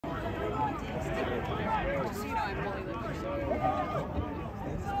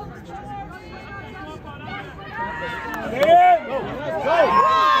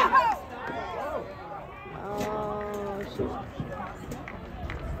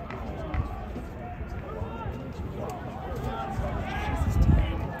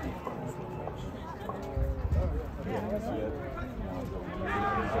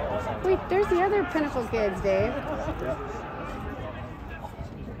Wait, there's the other Pinnacle kids, Dave.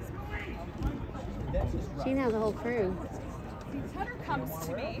 She has a whole crew. Hunter comes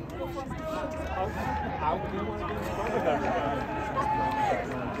to me before my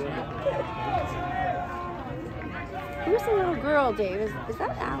Who's the little girl, Dave? Is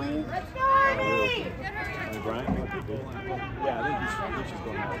that Allie? Let's go, Army! Brian? Yeah, I think she's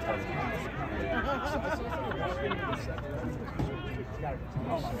going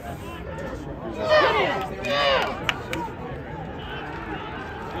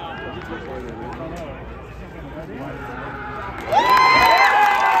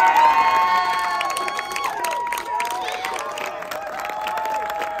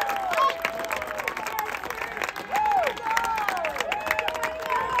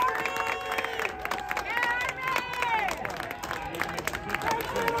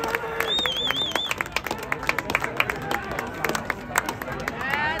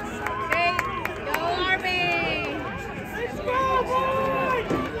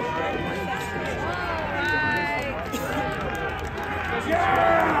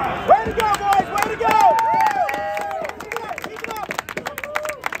Way to go, boys! Way to go!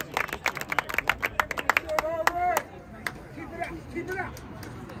 Keep it up!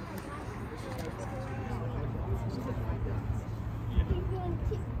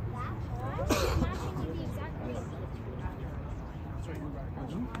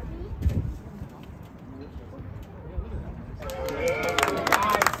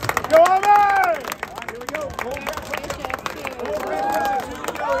 Go on, man! Here we go.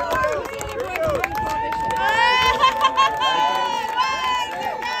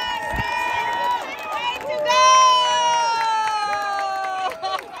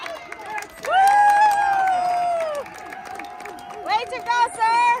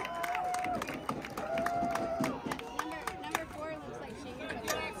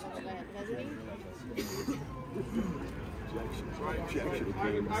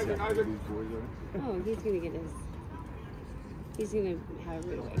 Oh, he's gonna get his. He's gonna have a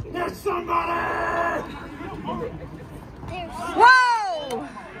rude awakening. There's somebody! Whoa!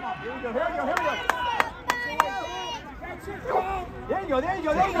 Here we go, here we go, here we go. There you go, there you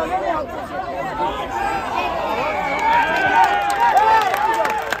go, there you go, there you go.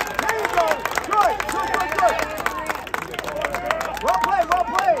 There you go. Good, good, good, good. Well played, well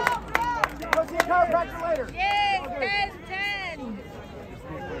played. We'll see you chiropractor later. Yay, 10-10.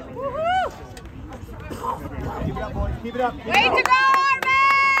 Woohoo! Keep it up, boys. Keep it up. Keep Way it up. to go, Army!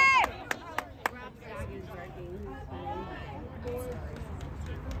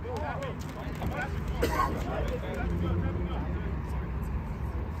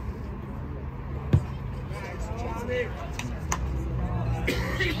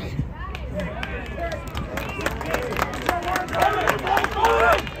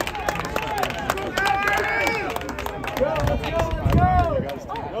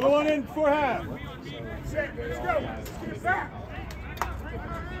 Another one in before half. Let's go. Get it back.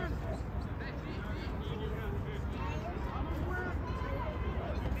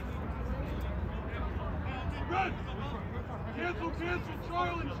 Good. Cancel,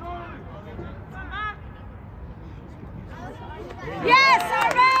 Charlie. Yes,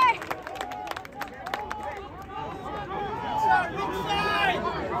 Army!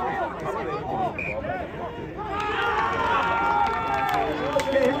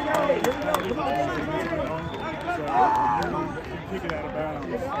 Okay, here we go. Here we go. Come on. Kick it out of bounds.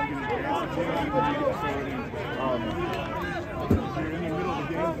 You're in the middle of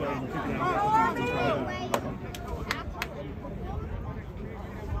the game, so you kick it out of bounds.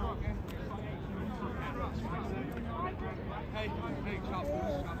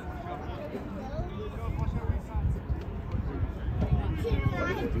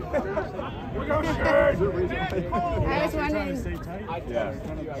 I was wondering. Stay tight. Yeah.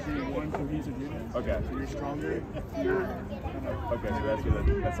 Kind of be one cohesive unit. Okay. So you're stronger. Okay, so that's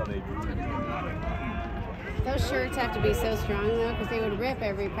good. That's how they do it. Those shirts have to be so strong though, because they would rip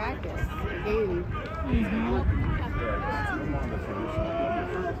every practice game. Yeah, it's more the traditional.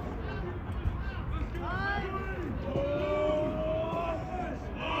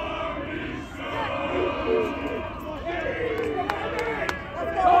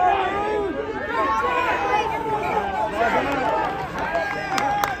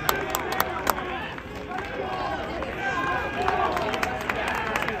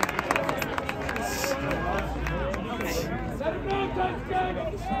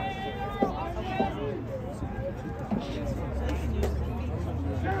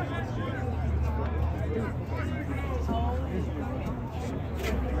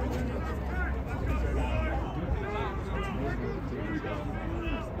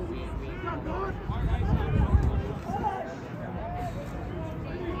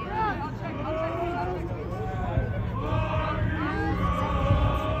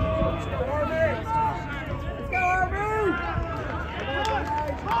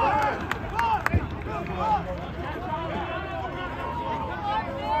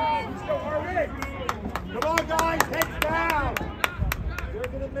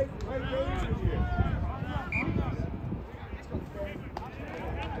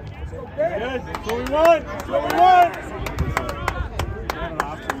 want. That's what we want.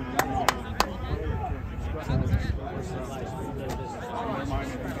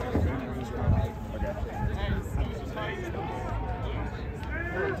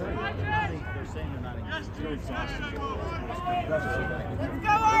 Let's go,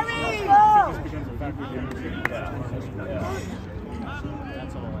 Army!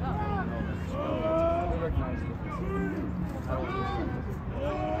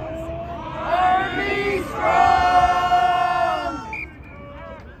 Army strong!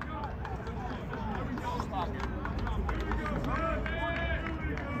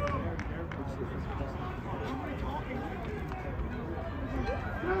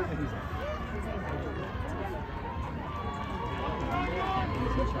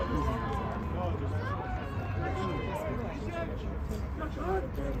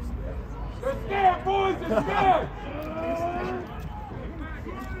 Let's get, boys, let's get!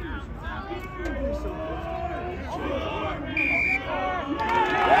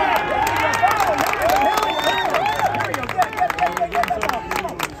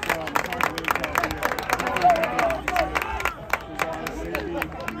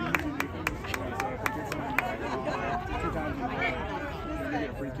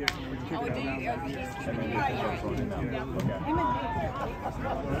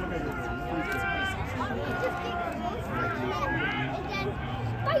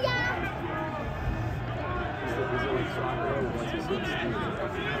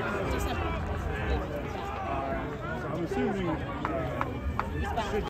 I'm assuming should